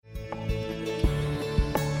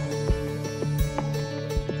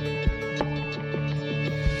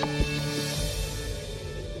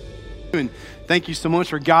And thank you so much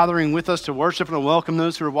for gathering with us to worship, and I welcome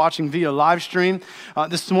those who are watching via live stream.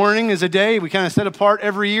 This morning is a day we kind of set apart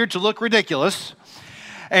every year to look ridiculous.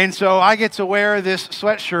 And so I get to wear this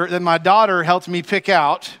sweatshirt that my daughter helped me pick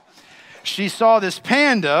out. She saw this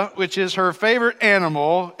panda, which is her favorite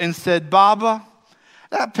animal, and said, "Baba,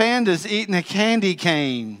 that panda's eating a candy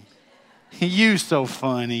cane." You so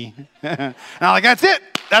funny. And I'm like, that's it.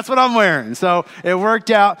 That's what I'm wearing. So it worked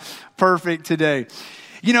out perfect today.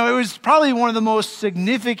 You know, it was probably one of the most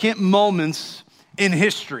significant moments in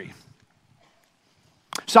history.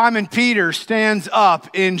 Simon Peter stands up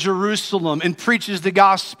in Jerusalem and preaches the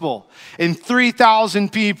gospel, and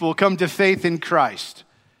 3,000 people come to faith in Christ,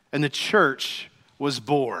 and the church was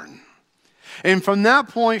born. And from that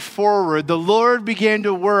point forward, the Lord began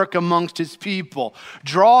to work amongst his people,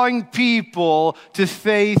 drawing people to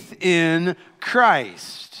faith in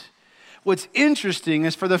Christ. What's interesting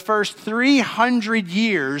is for the first 300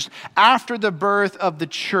 years after the birth of the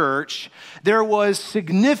church, there was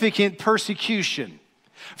significant persecution.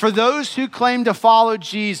 For those who claimed to follow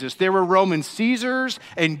Jesus, there were Roman Caesars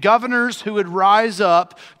and governors who would rise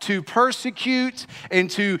up to persecute and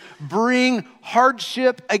to bring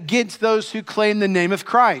hardship against those who claimed the name of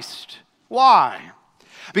Christ. Why?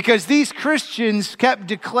 Because these Christians kept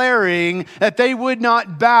declaring that they would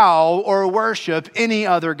not bow or worship any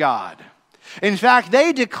other god. In fact,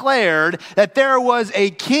 they declared that there was a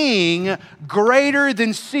king greater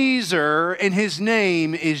than Caesar, and his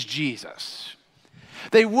name is Jesus.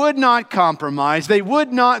 They would not compromise, they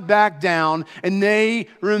would not back down, and they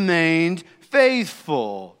remained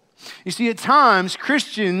faithful. You see, at times,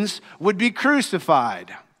 Christians would be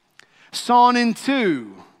crucified, sawn in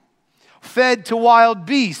two, fed to wild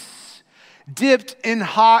beasts, dipped in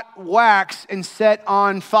hot wax, and set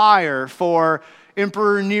on fire for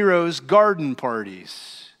Emperor Nero's garden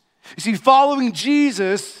parties. You see, following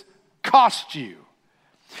Jesus cost you.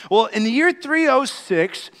 Well, in the year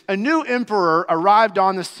 306, a new emperor arrived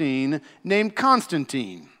on the scene named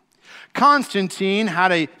Constantine. Constantine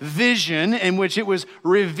had a vision in which it was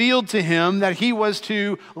revealed to him that he was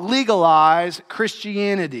to legalize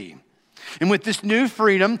Christianity. And with this new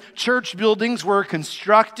freedom, church buildings were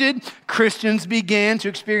constructed. Christians began to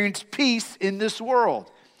experience peace in this world.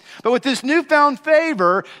 But with this newfound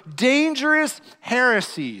favor, dangerous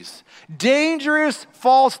heresies, dangerous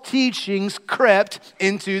false teachings crept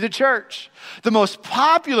into the church. The most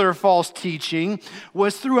popular false teaching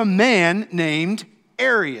was through a man named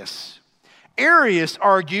Arius. Arius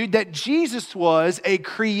argued that Jesus was a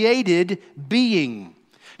created being.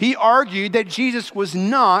 He argued that Jesus was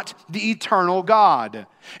not the eternal God.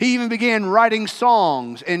 He even began writing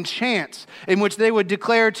songs and chants in which they would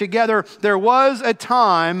declare together, there was a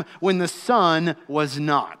time when the Son was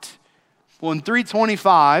not. Well, in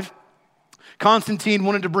 325, Constantine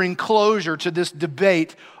wanted to bring closure to this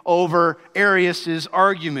debate over Arius'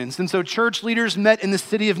 arguments. And so church leaders met in the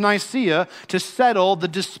city of Nicaea to settle the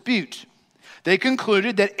dispute. They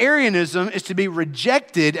concluded that Arianism is to be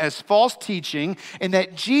rejected as false teaching and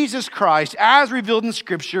that Jesus Christ, as revealed in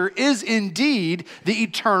Scripture, is indeed the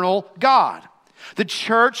eternal God. The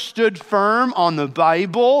church stood firm on the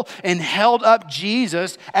Bible and held up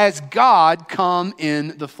Jesus as God come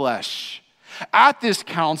in the flesh. At this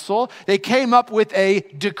council, they came up with a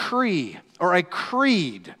decree or a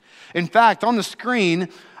creed. In fact, on the screen,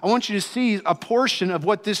 I want you to see a portion of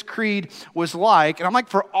what this creed was like. And I'd like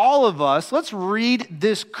for all of us, let's read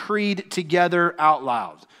this creed together out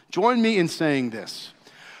loud. Join me in saying this.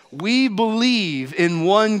 We believe in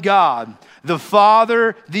one God, the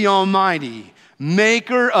Father, the Almighty,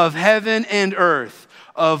 maker of heaven and earth,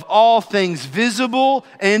 of all things visible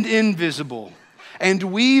and invisible. And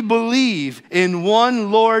we believe in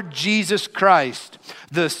one Lord Jesus Christ,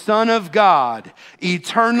 the Son of God,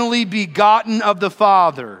 eternally begotten of the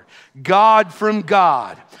Father, God from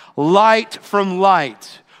God, light from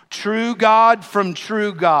light, true God from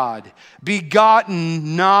true God,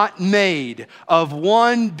 begotten, not made, of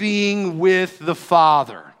one being with the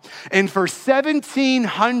Father. And for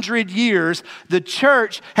 1,700 years, the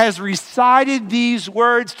church has recited these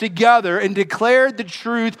words together and declared the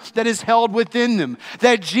truth that is held within them.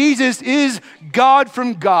 That Jesus is God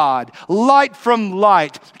from God, light from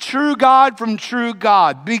light, true God from true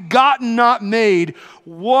God, begotten, not made,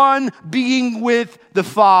 one being with the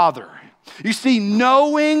Father. You see,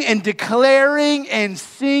 knowing and declaring and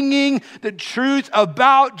singing the truth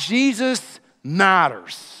about Jesus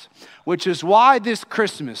matters, which is why this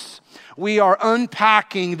Christmas we are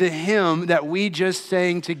unpacking the hymn that we just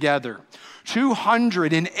sang together.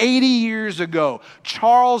 280 years ago,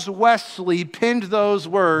 Charles Wesley penned those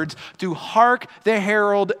words to "Hark the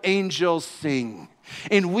herald angels sing."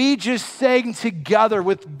 And we just sang together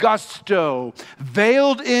with gusto,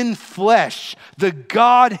 veiled in flesh, the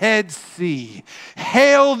Godhead see.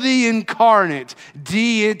 Hail the incarnate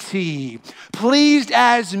deity, pleased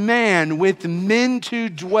as man with men to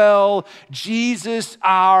dwell, Jesus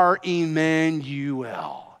our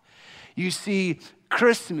Emmanuel. You see,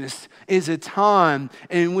 Christmas is a time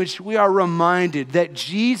in which we are reminded that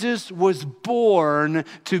Jesus was born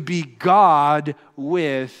to be God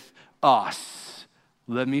with us.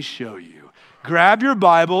 Let me show you. Grab your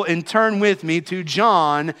Bible and turn with me to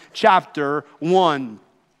John chapter 1.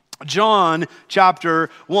 John chapter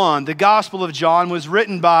 1. The Gospel of John was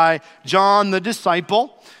written by John the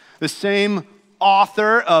disciple, the same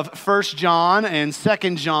author of 1 John and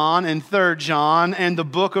 2 John and 3 John and the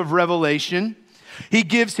book of Revelation. He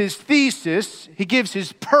gives his thesis, he gives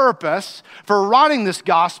his purpose for writing this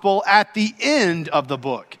gospel at the end of the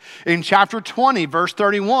book. In chapter 20, verse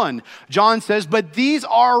 31, John says, "But these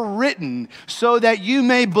are written so that you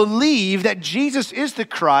may believe that Jesus is the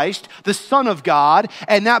Christ, the Son of God,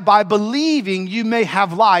 and that by believing you may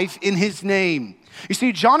have life in his name." You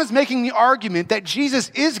see, John is making the argument that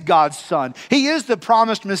Jesus is God's Son. He is the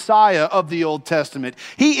promised Messiah of the Old Testament.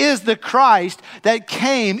 He is the Christ that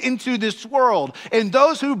came into this world. And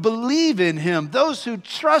those who believe in him, those who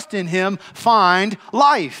trust in him, find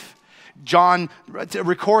life. John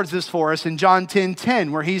records this for us in John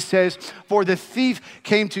 10:10, where he says, "For the thief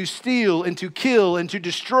came to steal and to kill and to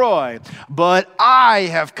destroy, but I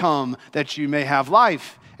have come that you may have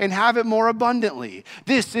life and have it more abundantly."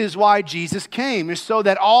 This is why Jesus came, is so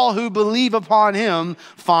that all who believe upon him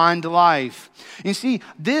find life. You see,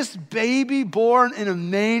 this baby born in a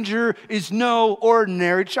manger is no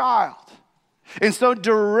ordinary child. And so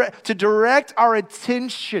to direct our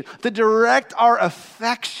attention, to direct our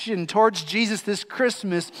affection towards Jesus this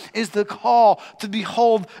Christmas is the call to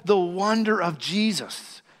behold the wonder of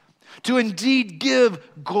Jesus, to indeed give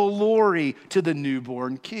glory to the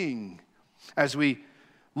newborn King. As we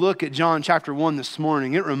look at John chapter 1 this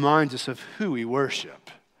morning, it reminds us of who we worship.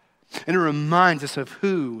 And it reminds us of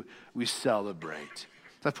who we celebrate.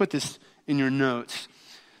 So I put this in your notes.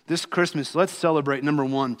 This Christmas, let's celebrate, number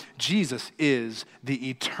one, Jesus is the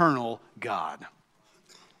eternal God.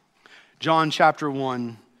 John chapter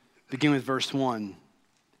 1, begin with verse 1.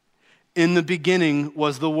 "In the beginning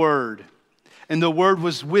was the Word, and the Word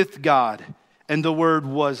was with God, and the Word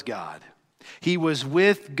was God. He was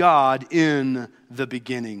with God in the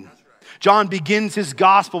beginning." John begins his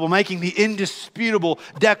gospel by making the indisputable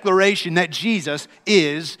declaration that Jesus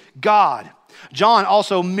is God. John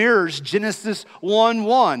also mirrors Genesis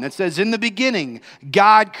 1:1 that says, "In the beginning,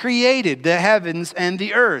 God created the heavens and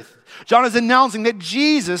the earth." John is announcing that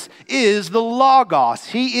Jesus is the Logos.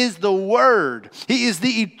 He is the Word. He is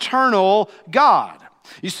the eternal God.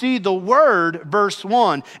 You see, the Word, verse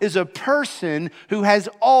 1, is a person who has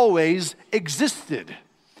always existed.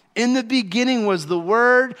 In the beginning was the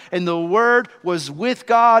Word, and the Word was with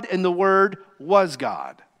God, and the Word was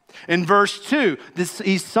God. In verse 2,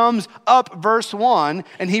 he sums up verse 1,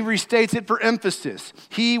 and he restates it for emphasis.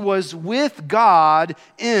 He was with God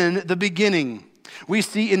in the beginning. We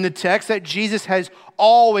see in the text that Jesus has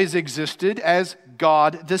always existed as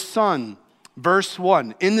God the Son. Verse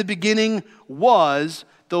 1, "In the beginning was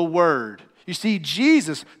the Word." You see,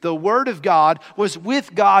 Jesus, the Word of God, was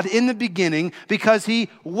with God in the beginning because he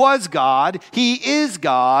was God, he is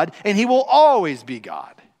God, and he will always be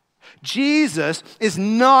God. Jesus is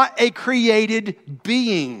not a created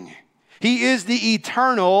being. He is the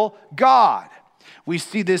eternal God. We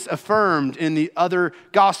see this affirmed in the other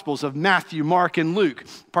Gospels of Matthew, Mark, and Luke,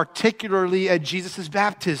 particularly at Jesus'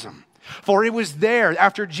 baptism. For it was there,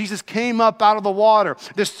 after Jesus came up out of the water,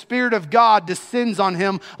 the Spirit of God descends on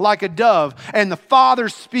him like a dove, and the Father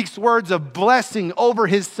speaks words of blessing over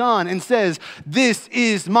his Son and says, "This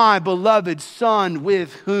is my beloved Son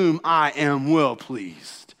with whom I am well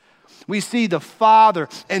pleased." We see the Father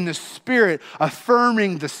and the Spirit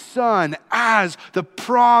affirming the Son as the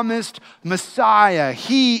promised Messiah.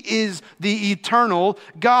 He is the eternal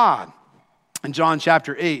God. In John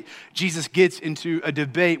chapter 8, Jesus gets into a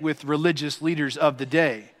debate with religious leaders of the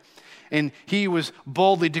day. And he was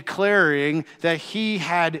boldly declaring that he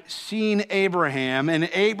had seen Abraham and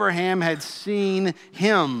Abraham had seen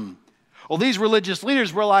him. Well, these religious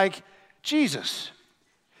leaders were like, "Jesus,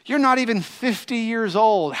 you're not even 50 years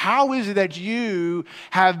old. How is it that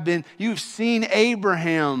you've seen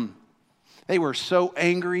Abraham?" They were so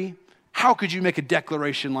angry. How could you make a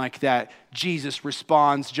declaration like that? Jesus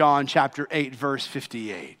responds, John chapter 8, verse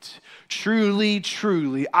 58. "Truly,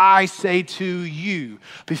 truly, I say to you,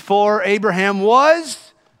 before Abraham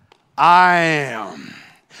was, I am.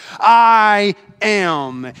 I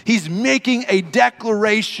am. He's making a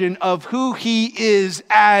declaration of who he is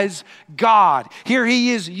as God. Here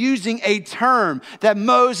he is using a term that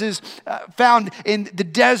Moses found in the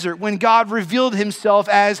desert when God revealed himself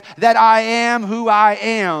as that I am who I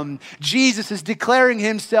am. Jesus is declaring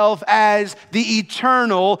himself as the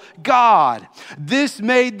eternal God. This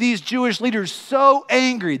made these Jewish leaders so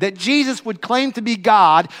angry that Jesus would claim to be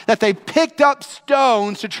God that they picked up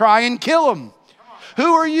stones to try and kill him.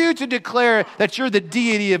 Who are you to declare that you're the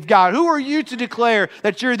deity of God? Who are you to declare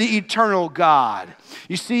that you're the eternal God?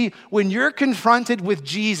 You see, when you're confronted with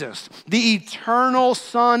Jesus, the eternal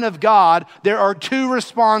Son of God, there are two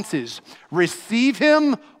responses: receive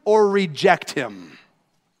him or reject him.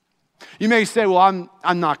 You may say, well,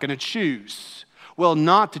 I'm not going to choose. Well,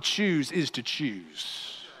 not to choose is to choose.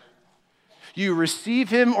 You receive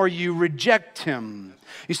him or you reject him.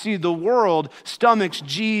 You see, the world stomachs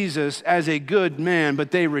Jesus as a good man,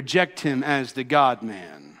 but they reject him as the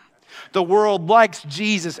God-man. The world likes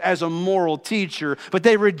Jesus as a moral teacher, but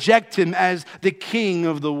they reject him as the king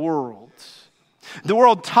of the world. The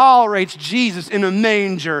world tolerates Jesus in a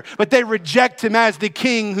manger, but they reject him as the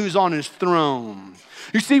king who's on his throne.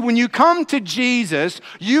 You see, when you come to Jesus,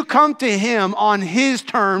 you come to him on his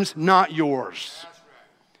terms, not yours.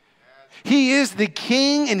 He is the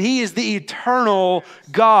king and he is the eternal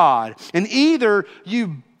God. And either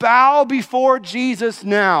you bow before Jesus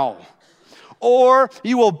now, or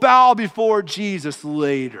you will bow before Jesus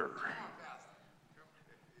later.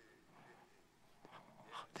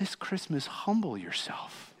 This Christmas, humble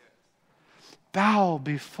yourself. Bow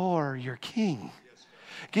before your king.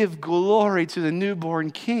 Give glory to the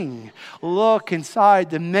newborn king. Look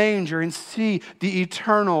inside the manger and see the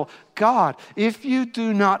eternal God. If you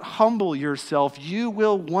do not humble yourself, you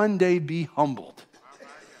will one day be humbled.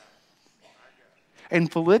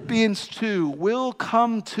 And Philippians 2 will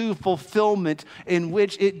come to fulfillment, in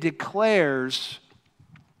which it declares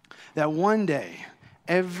that one day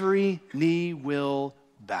every knee will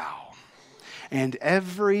bow and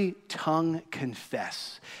every tongue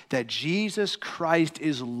confess that Jesus Christ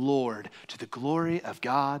is Lord, to the glory of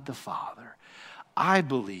God the Father. I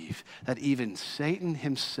believe that even Satan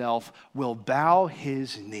himself will bow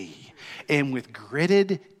his knee and with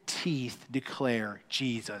gritted teeth declare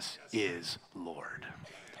Jesus is Lord.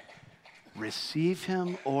 Receive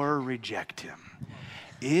him or reject him.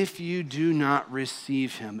 If you do not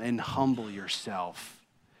receive him and humble yourself,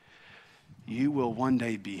 you will one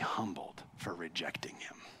day be humbled for rejecting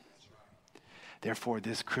him. Therefore,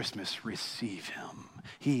 this Christmas, receive him.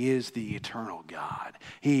 He is the eternal God.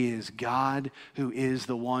 He is God who is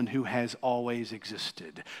the one who has always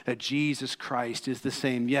existed. That Jesus Christ is the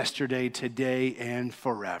same yesterday, today, and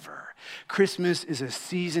forever. Christmas is a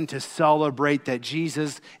season to celebrate that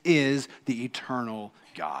Jesus is the eternal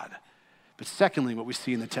God. But secondly, what we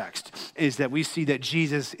see in the text is that we see that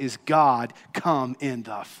Jesus is God come in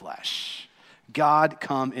the flesh. God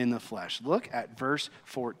come in the flesh. Look at verse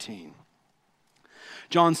 14.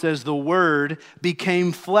 John says, the Word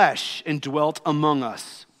became flesh and dwelt among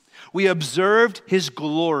us. We observed his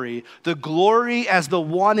glory, the glory as the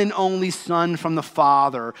one and only Son from the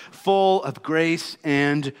Father, full of grace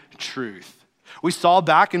and truth. We saw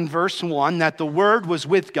back in verse 1 that the Word was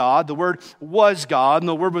with God, the Word was God, and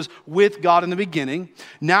the Word was with God in the beginning.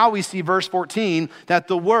 Now we see verse 14 that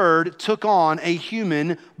the Word took on a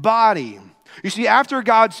human body. You see, after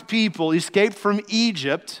God's people escaped from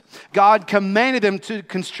Egypt, God commanded them to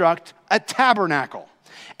construct a tabernacle,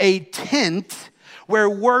 a tent where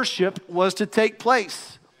worship was to take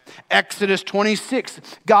place. Exodus 26,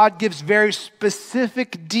 God gives very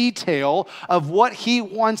specific detail of what he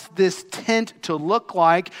wants this tent to look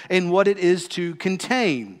like and what it is to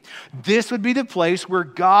contain. This would be the place where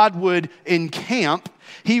God would encamp,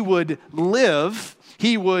 he would live,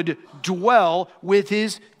 he would dwell with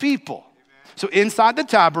his people. So inside the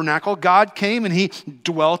tabernacle, God came and he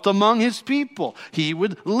dwelt among his people. He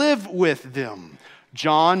would live with them.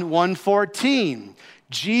 John 1:14,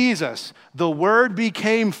 Jesus, the Word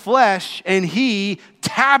became flesh and he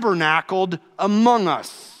tabernacled among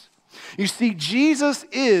us. You see, Jesus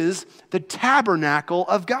is the tabernacle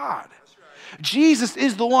of God. Jesus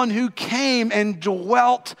is the one who came and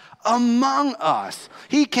dwelt among us.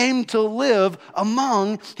 He came to live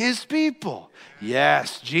among his people.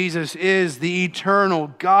 Yes, Jesus is the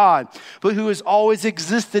eternal God, but who has always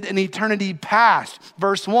existed in eternity past.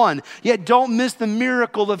 Verse 1, yet don't miss the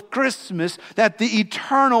miracle of Christmas that the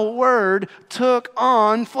eternal Word took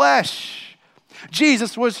on flesh.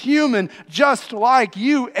 Jesus was human just like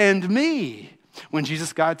you and me. When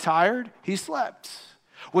Jesus got tired, he slept.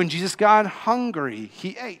 When Jesus got hungry,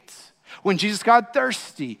 he ate. When Jesus got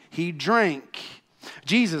thirsty, he drank.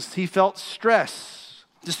 Jesus, he felt stress,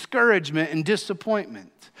 discouragement, and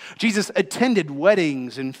disappointment. Jesus attended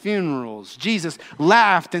weddings and funerals. Jesus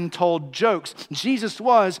laughed and told jokes. Jesus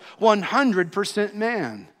was 100%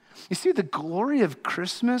 man. You see, the glory of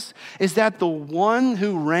Christmas is that the one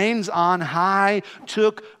who reigns on high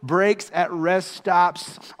took breaks at rest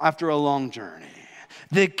stops after a long journey.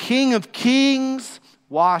 The King of Kings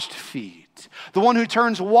washed feet. The one who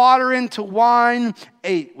turns water into wine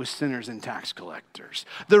ate with sinners and tax collectors.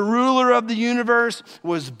 The ruler of the universe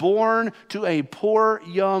was born to a poor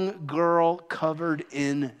young girl covered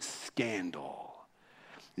in scandal.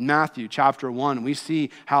 In Matthew chapter 1, we see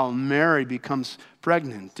how Mary becomes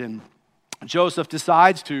pregnant, and Joseph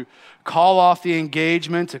decides to call off the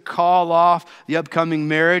engagement, to call off the upcoming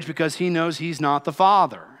marriage because he knows he's not the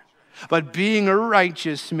father. But being a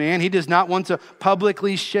righteous man, he does not want to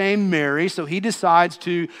publicly shame Mary, so he decides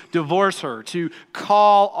to divorce her, to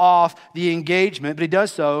call off the engagement, but he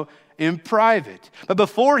does so in private. But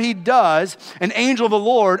before he does, an angel of the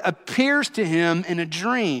Lord appears to him in a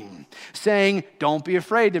dream, saying, "Don't be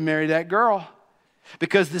afraid to marry that girl,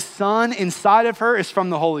 because the son inside of her is from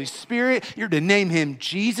the Holy Spirit. You're to name him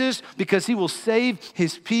Jesus, because he will save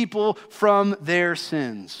his people from their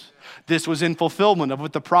sins." This was in fulfillment of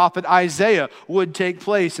what the prophet Isaiah would take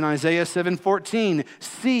place in Isaiah 7:14.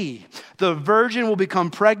 "See, the virgin will become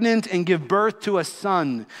pregnant and give birth to a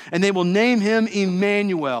son, and they will name him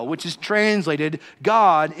Emmanuel," which is translated,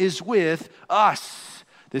 "God is with us."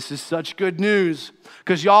 This is such good news.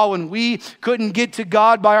 Because y'all, when we couldn't get to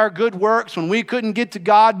God by our good works, when we couldn't get to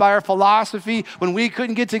God by our philosophy, when we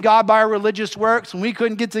couldn't get to God by our religious works, when we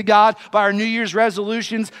couldn't get to God by our New Year's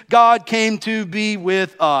resolutions, God came to be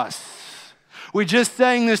with us. We just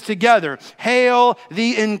sang this together. Hail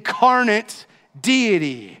the incarnate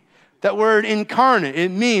deity. That word incarnate, it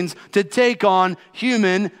means to take on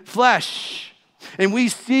human flesh. And we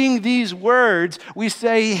sing these words, we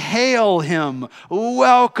say, hail him,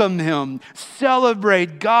 welcome him,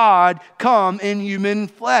 celebrate God come in human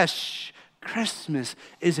flesh. Christmas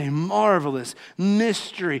is a marvelous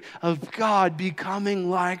mystery of God becoming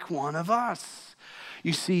like one of us.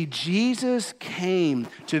 You see, Jesus came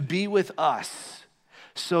to be with us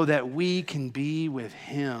so that we can be with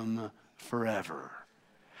him forever.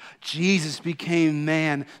 Jesus became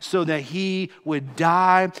man so that he would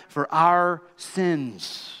die for our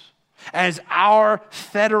sins. As our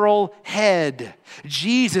federal head,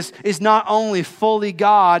 Jesus is not only fully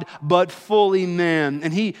God, but fully man.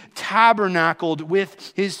 And he tabernacled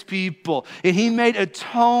with his people. And he made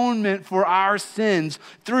atonement for our sins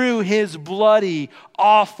through his bloody,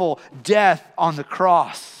 awful death on the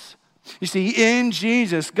cross. You see, in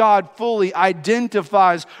Jesus, God fully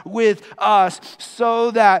identifies with us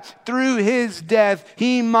so that through his death,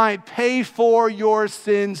 he might pay for your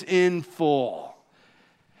sins in full.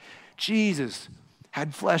 Jesus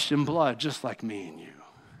had flesh and blood just like me and you.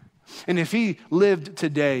 And if he lived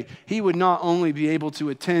today, he would not only be able to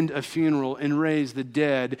attend a funeral and raise the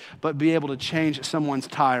dead, but be able to change someone's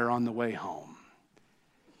tire on the way home.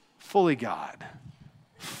 Fully God,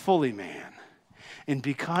 fully man. And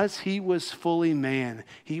because he was fully man,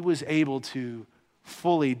 he was able to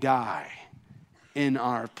fully die in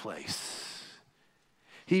our place.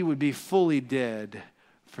 He would be fully dead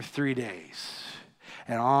for 3 days.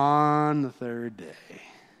 And on the third day,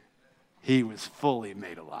 he was fully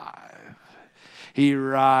made alive. He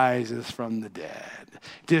rises from the dead,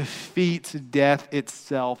 defeats death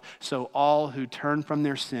itself, so all who turn from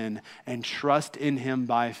their sin and trust in him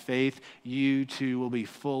by faith, you too will be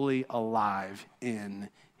fully alive in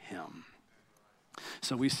him.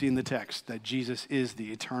 So we see in the text that Jesus is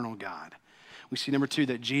the eternal God. We see, number 2,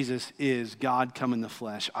 that Jesus is God come in the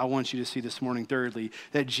flesh. I want you to see this morning, thirdly,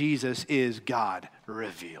 that Jesus is God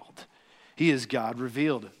revealed. He is God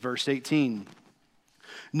revealed. Verse 18.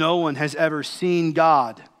 No one has ever seen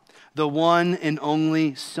God, the one and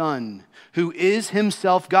only Son, who is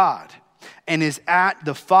himself God and is at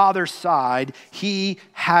the Father's side. He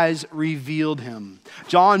has revealed him.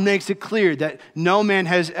 John makes it clear that no man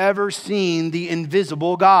has ever seen the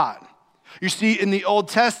invisible God. You see, in the Old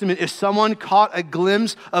Testament, if someone caught a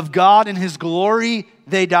glimpse of God in his glory,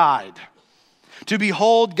 they died. To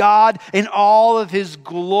behold God in all of his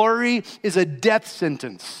glory is a death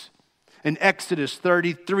sentence. In Exodus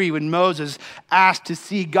 33, when Moses asked to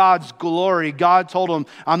see God's glory, God told him,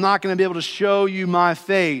 I'm not going to be able to show you my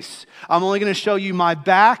face. I'm only going to show you my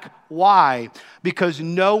back. Why? Because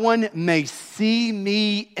no one may see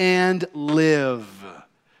me and live.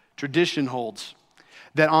 Tradition holds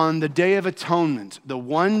that on the Day of Atonement, the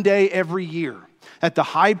one day every year, that the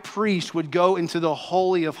high priest would go into the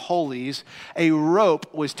Holy of Holies, a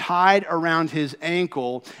rope was tied around his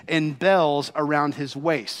ankle and bells around his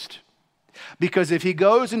waist. Because if he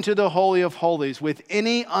goes into the Holy of Holies with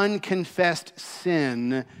any unconfessed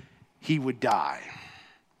sin, he would die.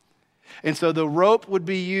 And so the rope would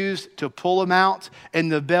be used to pull him out,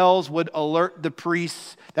 and the bells would alert the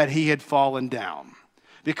priests that he had fallen down.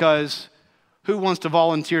 Because who wants to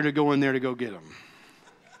volunteer to go in there to go get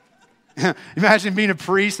him? Imagine being a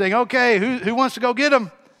priest saying, okay, who wants to go get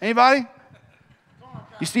him? Anybody?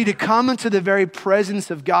 You see, to come into the very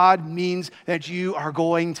presence of God means that you are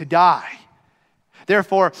going to die.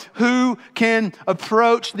 Therefore, who can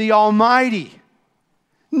approach the Almighty?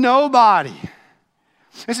 Nobody.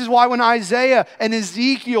 This is why when Isaiah and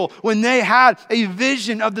Ezekiel, when they had a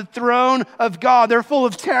vision of the throne of God, they're full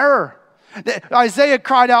of terror. Isaiah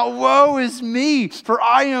cried out, "Woe is me, for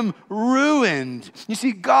I am ruined." You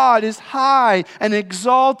see, God is high and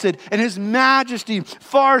exalted, and his majesty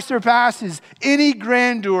far surpasses any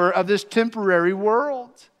grandeur of this temporary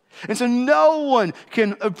world. And so no one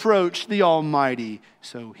can approach the Almighty,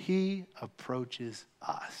 so he approaches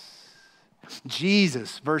us.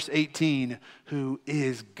 Jesus, verse 18, who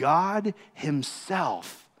is God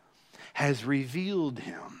himself, has revealed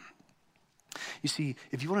him. You see,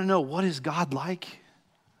 if you want to know what is God like,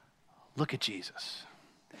 look at Jesus.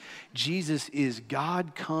 Jesus is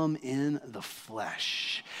God come in the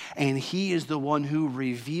flesh, and he is the one who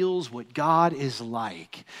reveals what God is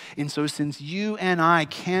like. And so since you and I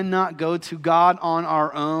cannot go to God on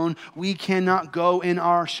our own, we cannot go in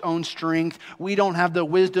our own strength, we don't have the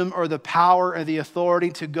wisdom or the power or the authority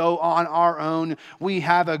to go on our own, we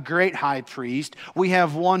have a great high priest. We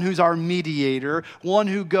have one who's our mediator, one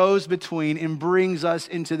who goes between and brings us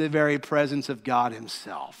into the very presence of God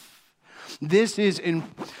himself. This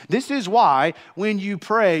is why when you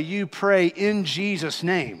pray in Jesus'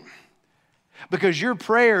 name. Because your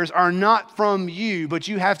prayers are not from you, but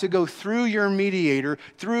you have to go through your mediator,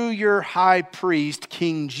 through your high priest,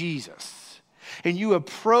 King Jesus. And you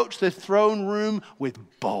approach the throne room with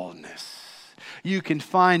boldness. You can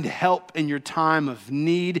find help in your time of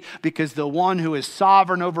need because the one who is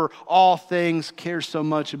sovereign over all things cares so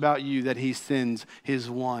much about you that he sends his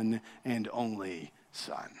one and only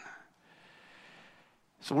Son.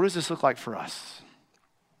 So what does this look like for us?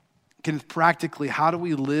 Practically, how do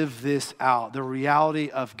we live this out? The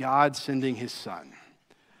reality of God sending his Son.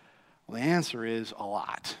 Well, the answer is a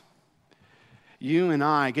lot. You and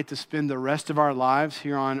I get to spend the rest of our lives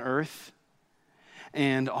here on earth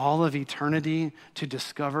and all of eternity to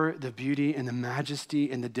discover the beauty and the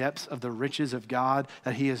majesty and the depths of the riches of God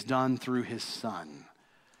that he has done through his Son.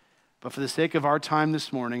 But for the sake of our time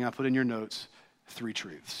this morning, I put in your notes 3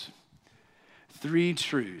 truths. 3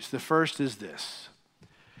 truths. The first is this: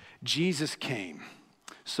 Jesus came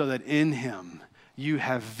so that in him you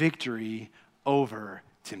have victory over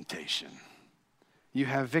temptation. You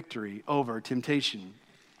have victory over temptation.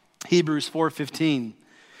 Hebrews 4:15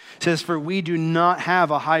 says, "For we do not have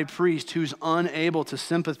a high priest who's unable to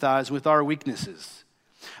sympathize with our weaknesses,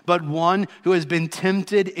 but one who has been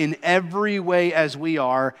tempted in every way as we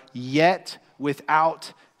are, yet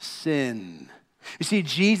without sin." You see,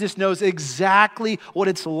 Jesus knows exactly what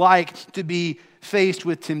it's like to be faced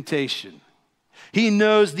with temptation. He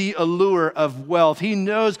knows the allure of wealth. He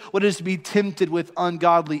knows what it is to be tempted with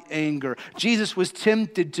ungodly anger. Jesus was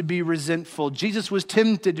tempted to be resentful. Jesus was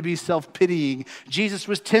tempted to be self-pitying. Jesus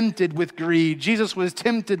was tempted with greed. Jesus was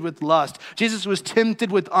tempted with lust. Jesus was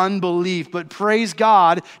tempted with unbelief. But praise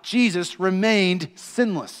God, Jesus remained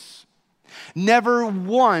sinless. Never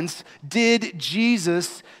once did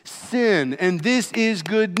Jesus sin. And this is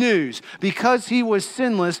good news. Because he was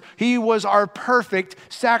sinless, he was our perfect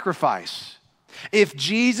sacrifice. If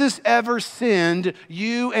Jesus ever sinned,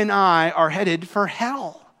 you and I are headed for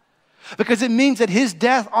hell. Because it means that his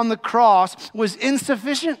death on the cross was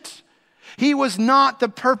insufficient. He was not the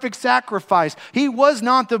perfect sacrifice. He was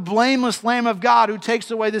not the blameless Lamb of God who takes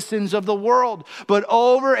away the sins of the world. But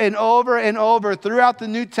over and over and over throughout the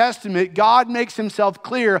New Testament, God makes himself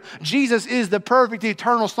clear. Jesus is the perfect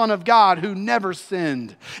eternal Son of God who never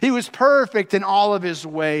sinned. He was perfect in all of his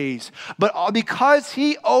ways. But because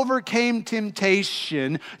he overcame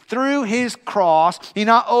temptation through his cross, he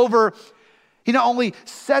not only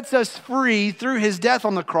sets us free through his death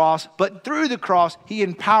on the cross, but through the cross, he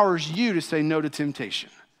empowers you to say no to temptation.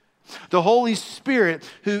 The Holy Spirit,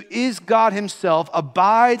 who is God himself,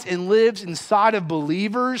 abides and lives inside of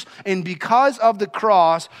believers. And because of the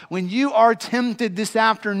cross, when you are tempted this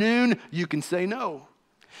afternoon, you can say no.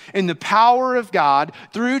 In the power of God,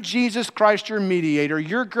 through Jesus Christ, your mediator,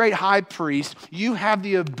 your great high priest, you have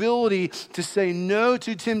the ability to say no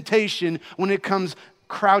to temptation when it comes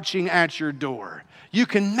crouching at your door. You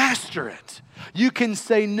can master it. You can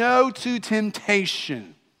say no to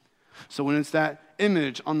temptation. So when it's that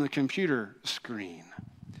image on the computer screen,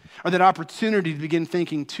 or that opportunity to begin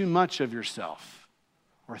thinking too much of yourself,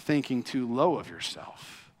 or thinking too low of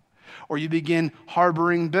yourself, or you begin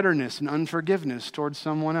harboring bitterness and unforgiveness towards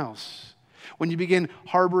someone else, when you begin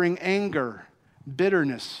harboring anger,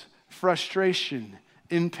 bitterness, frustration,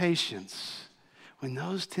 impatience, when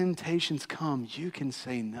those temptations come, you can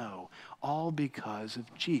say no, all because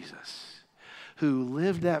of Jesus, who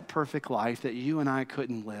lived that perfect life that you and I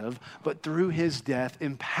couldn't live, but through his death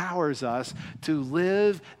empowers us to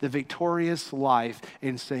live the victorious life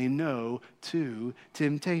and say no to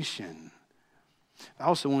temptation. I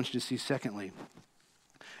also want you to see, secondly,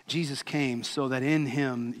 Jesus came so that in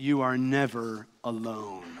him you are never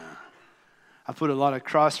alone. I put a lot of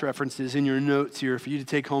cross references in your notes here for you to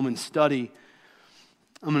take home and study.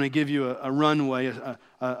 I'm going to give you a runway,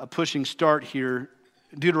 a pushing start here.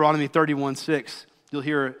 Deuteronomy 31:6. You'll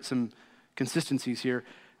hear some consistencies here.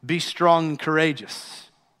 Be strong and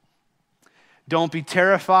courageous. Don't be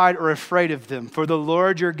terrified or afraid of them, for the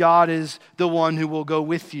Lord your God is the one who will go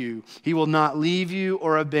with you. He will not leave you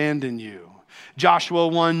or abandon you. Joshua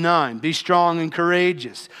 1:9, be strong and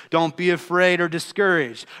courageous. Don't be afraid or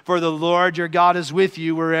discouraged, for the Lord your God is with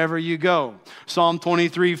you wherever you go. Psalm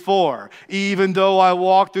 23:4, even though I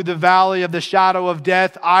walk through the valley of the shadow of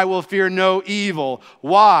death, I will fear no evil.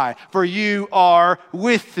 Why? For you are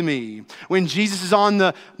with me. When Jesus is on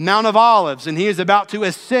the Mount of Olives and he is about to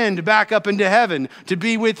ascend back up into heaven to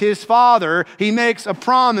be with his Father, he makes a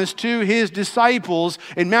promise to his disciples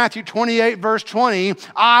in Matthew 28, verse 20,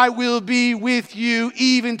 I will be with you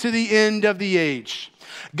even to the end of the age.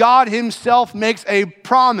 God himself makes a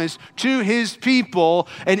promise to his people,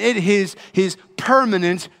 and it is his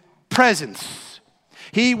permanent presence.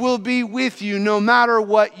 He will be with you no matter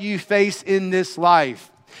what you face in this life.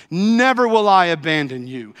 Never will I abandon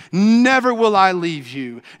you. Never will I leave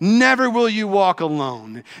you. Never will you walk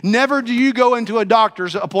alone. Never do you go into a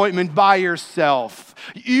doctor's appointment by yourself.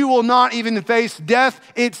 You will not even face death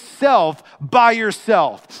itself by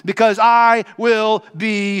yourself, because I will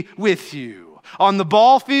be with you. On the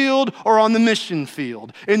ball field or on the mission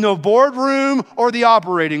field, in the boardroom or the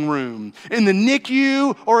operating room, in the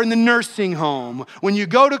NICU or in the nursing home, when you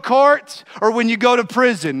go to court or when you go to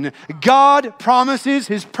prison, God promises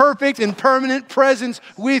his perfect and permanent presence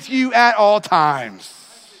with you at all times.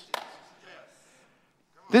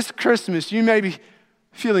 This Christmas, you may be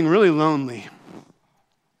feeling really lonely.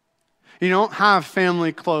 You don't have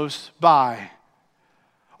family close by.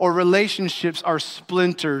 Or relationships are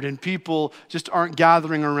splintered and people just aren't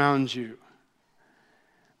gathering around you.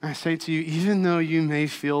 I say to you, even though you may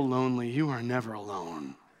feel lonely, you are never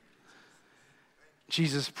alone.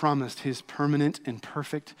 Jesus promised his permanent and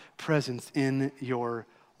perfect presence in your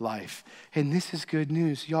life. And this is good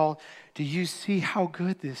news. Y'all, do you see how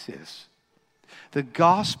good this is? The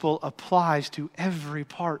gospel applies to every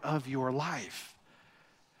part of your life.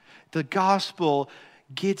 The gospel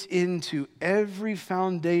gets into every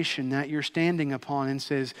foundation that you're standing upon and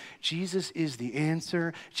says, Jesus is the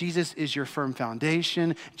answer. Jesus is your firm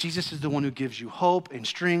foundation. Jesus is the one who gives you hope and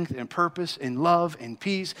strength and purpose and love and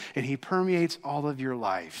peace, and he permeates all of your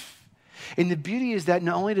life. And the beauty is that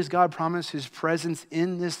not only does God promise his presence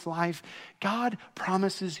in this life, God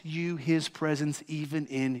promises you his presence even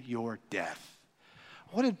in your death.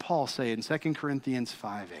 What did Paul say in 2 Corinthians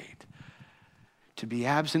 5:8? To be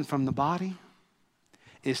absent from the body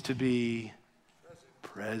is to be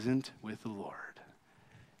present with the Lord.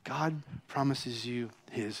 God promises you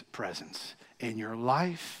his presence in your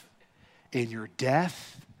life, in your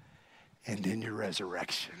death, and in your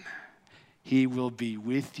resurrection. He will be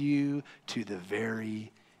with you to the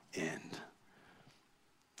very end.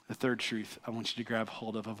 The third truth I want you to grab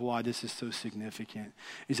hold of why this is so significant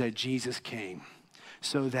is that Jesus came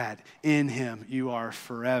so that in him you are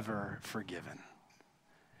forever forgiven.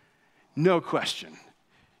 No question.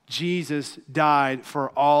 Jesus died for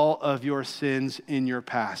all of your sins in your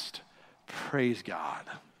past. Praise God.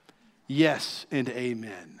 Yes and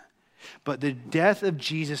amen. But the death of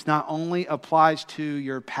Jesus not only applies to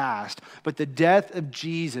your past, but the death of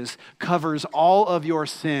Jesus covers all of your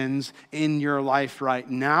sins in your life right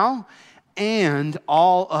now and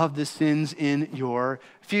all of the sins in your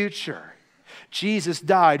future. Jesus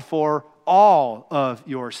died for all of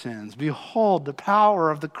your sins. Behold the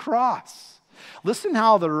power of the cross. Listen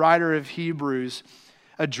how the writer of Hebrews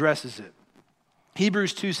addresses it.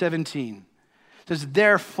 Hebrews 2:17. It says,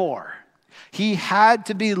 therefore, he had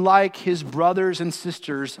to be like his brothers and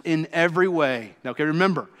sisters in every way. Now, okay,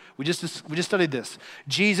 remember, we just studied this.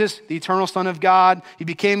 Jesus, the eternal Son of God, he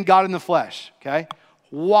became God in the flesh, okay?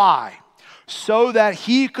 Why? So that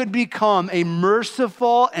he could become a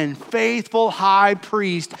merciful and faithful high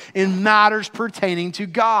priest in matters pertaining to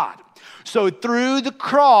God. So through the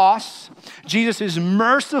cross, Jesus is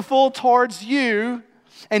merciful towards you,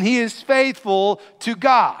 and he is faithful to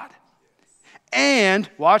God. And,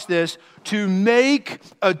 watch this, to make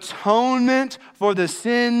atonement for the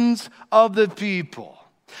sins of the people.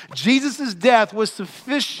 Jesus' death was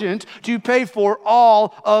sufficient to pay for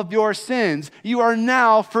all of your sins. You are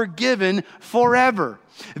now forgiven forever.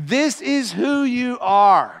 This is who you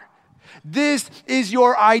are. This is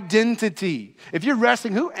your identity. If you're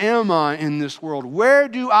wrestling, who am I in this world? Where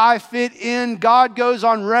do I fit in? God goes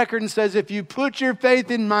on record and says, if you put your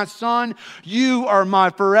faith in my Son, you are my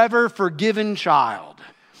forever forgiven child.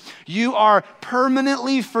 You are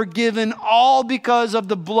permanently forgiven, all because of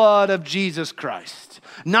the blood of Jesus Christ.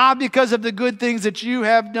 Not because of the good things that you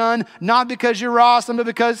have done, not because you're awesome, but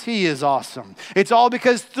because he is awesome. It's all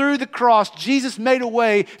because through the cross, Jesus made a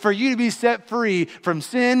way for you to be set free from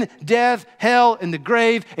sin, death, hell, and the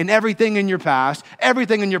grave, and everything in your past,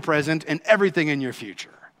 everything in your present, and everything in your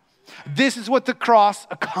future. This is what the cross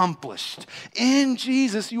accomplished. In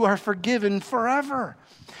Jesus, you are forgiven forever.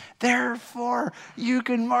 Therefore, you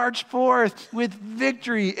can march forth with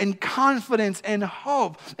victory and confidence and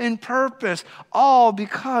hope and purpose, all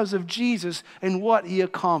because of Jesus and what he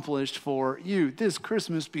accomplished for you. This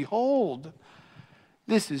Christmas, behold,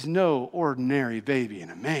 this is no ordinary baby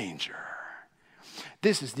in a manger.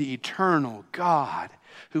 This is the eternal God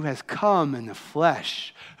who has come in the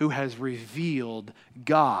flesh, who has revealed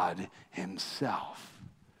God himself.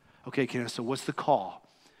 Okay, Kenneth, so what's the call?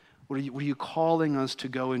 What are you calling us to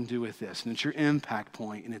go and do with this? And it's your impact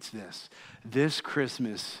point, and it's this. This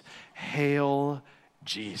Christmas, hail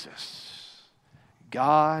Jesus.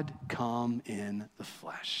 God come in the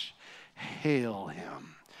flesh. Hail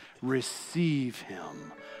him. Receive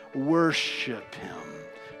him. Worship him.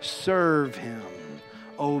 Serve him.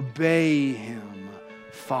 Obey him.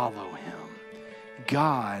 Follow him.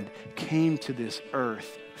 God came to this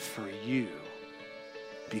earth for you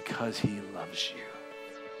because he loves you.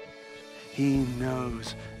 He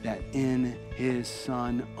knows that in his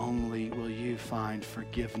Son only will you find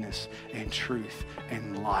forgiveness and truth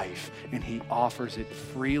and life. And he offers it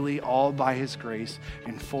freely, all by his grace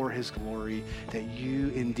and for his glory, that you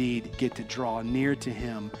indeed get to draw near to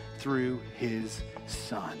him through his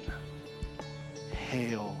Son.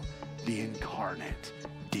 Hail the incarnate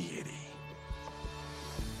deity.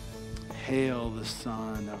 Hail the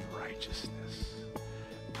Son of righteousness,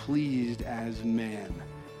 pleased as man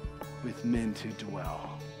with men to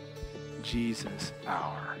dwell. Jesus,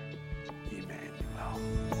 our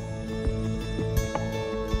Emmanuel.